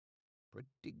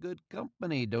Pretty good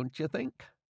company, don't you think?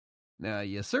 Now,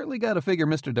 you certainly got to figure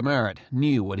Mr. Demerit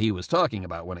knew what he was talking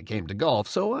about when it came to golf,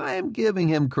 so I'm giving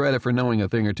him credit for knowing a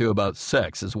thing or two about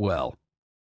sex as well.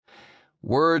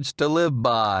 Words to live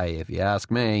by, if you ask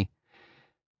me.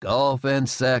 Golf and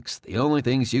sex, the only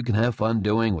things you can have fun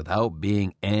doing without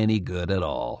being any good at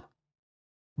all.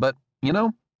 But,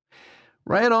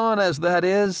 right on as that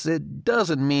is, it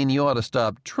doesn't mean you ought to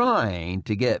stop trying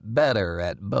to get better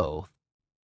at both.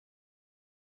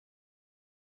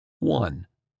 1.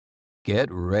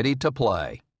 Get ready to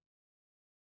play.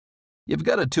 You've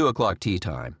got a 2 o'clock tee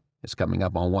time. It's coming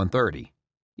up on 1:30.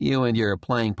 You and your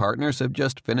playing partners have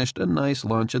just finished a nice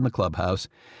lunch in the clubhouse.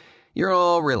 You're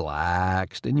all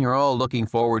relaxed and you're all looking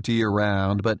forward to your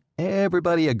round, but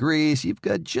everybody agrees you've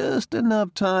got just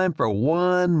enough time for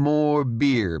one more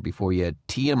beer before you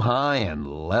tee 'em high and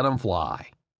let 'em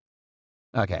fly.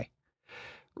 Okay,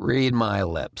 read my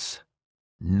lips.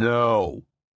 No.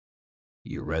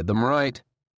 You read them right.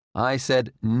 I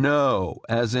said no,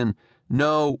 as in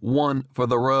no one for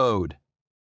the road.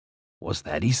 What's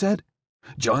that he said?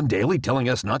 John Daly telling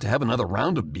us not to have another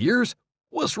round of beers?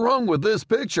 What's wrong with this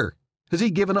picture? Has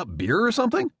he given up beer or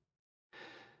something?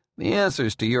 The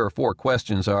answers to your 4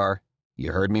 questions are,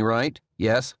 you heard me right,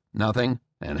 yes, nothing,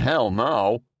 and hell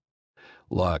no.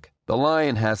 Look, the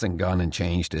lion hasn't gone and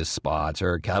changed his spots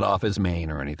or cut off his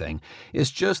mane or anything.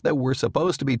 It's just that we're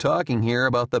supposed to be talking here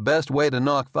about the best way to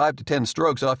knock 5 to 10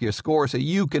 strokes off your score so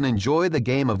you can enjoy the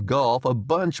game of golf a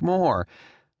bunch more,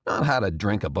 not how to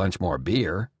drink a bunch more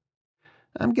beer.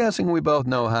 I'm guessing we both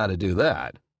know how to do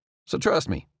that. So trust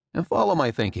me and follow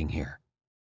my thinking here.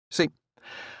 See,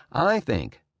 I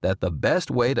think that the best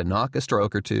way to knock a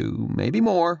stroke or 2, maybe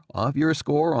more, off your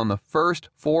score on the first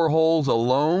 4 holes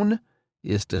alone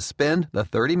is to spend the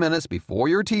 30 minutes before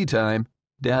your tee time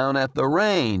down at the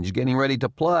range getting ready to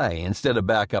play instead of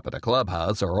back up at a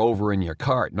clubhouse or over in your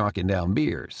cart knocking down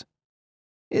beers.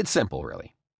 It's simple,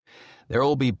 really. There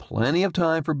will be plenty of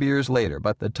time for beers later,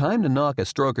 but the time to knock a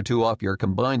stroke or 2 off your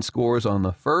combined scores on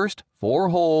the first 4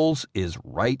 holes is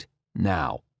right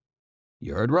now.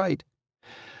 You heard right.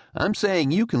 I'm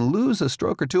saying you can lose a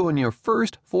stroke or 2 on your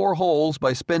first 4 holes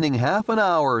by spending half an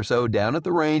hour or so down at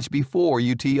the range before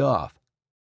you tee off.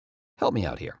 Help me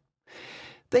out here.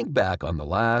 Think back on the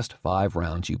last 5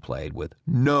 rounds you played with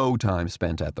no time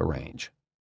spent at the range.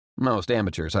 Most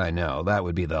amateurs I know, that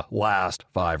would be the last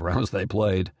 5 rounds they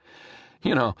played.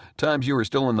 Times you were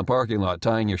still in the parking lot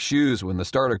tying your shoes when the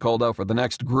starter called out for the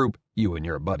next group, you and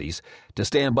your buddies, to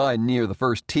stand by near the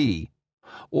first tee.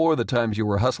 Or the times you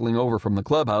were hustling over from the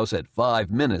clubhouse at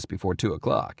 5 minutes before 2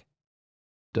 o'clock.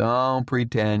 Don't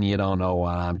pretend you don't know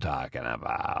what I'm talking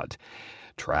about.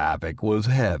 Traffic was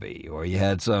heavy, or you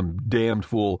had some damned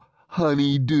fool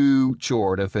honey-do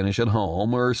chore to finish at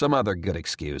home, or some other good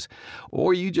excuse.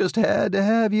 Or you just had to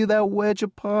have you that wedge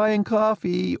of pie and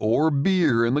coffee, or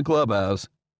beer in the clubhouse.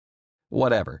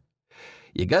 Whatever.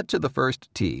 You got to the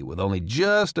first tee with only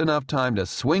just enough time to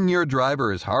swing your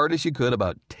driver as hard as you could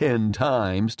about 10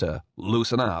 times to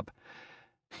loosen up.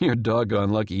 You're doggone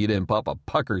lucky you didn't pop a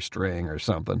pucker string or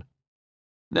something.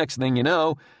 Next thing you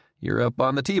know, you're up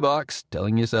on the tee box,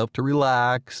 telling yourself to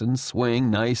relax and swing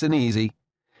nice and easy.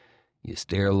 You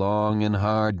stare long and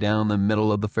hard down the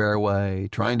middle of the fairway,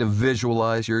 trying to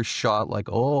visualize your shot like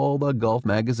all the golf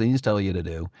magazines tell you to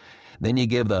do. Then you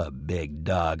give the big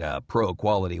dog a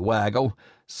pro-quality waggle,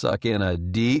 suck in a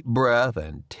deep breath,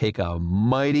 and take a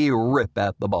mighty rip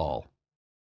at the ball.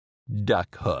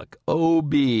 Duck hook,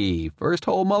 OB, first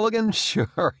hole mulligan?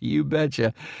 Sure, you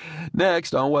betcha.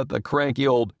 Next, on what the cranky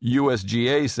old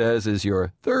USGA says is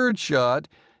your 3rd shot,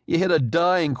 you hit a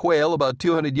dying quail about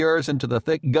 200 yards into the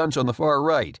thick gunch on the far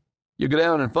right. You go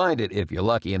down and find it, if you're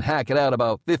lucky, and hack it out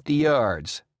about 50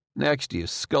 yards. Next, you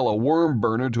scull a worm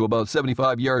burner to about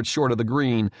 75 yards short of the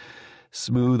green.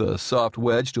 Smooth a soft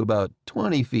wedge to about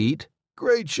 20 feet.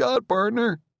 Great shot,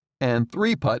 partner. And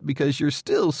 3-putt because you're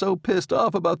still so pissed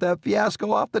off about that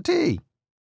fiasco off the tee.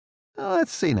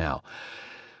 Let's see now.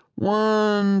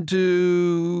 1,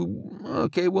 2...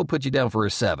 Okay, we'll put you down for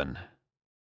a 7.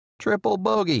 Triple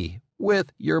bogey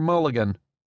with your mulligan.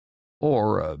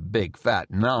 Or a big fat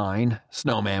 9,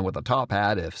 snowman with a top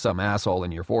hat if some asshole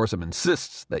in your foursome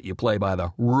insists that you play by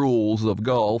the rules of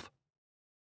golf.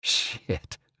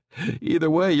 Shit.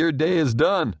 Either way, your day is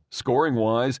done,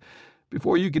 scoring-wise,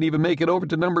 before you can even make it over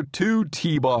to number 2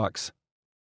 tee box.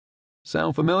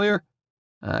 Sound familiar?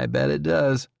 I bet it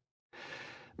does.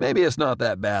 Maybe it's not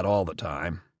that bad all the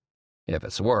time. If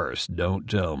it's worse, don't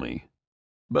tell me.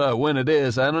 But when it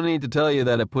is, I don't need to tell you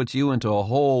that it puts you into a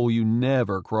hole you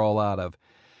never crawl out of.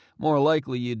 More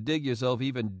likely, you dig yourself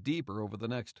even deeper over the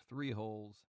next 3 holes.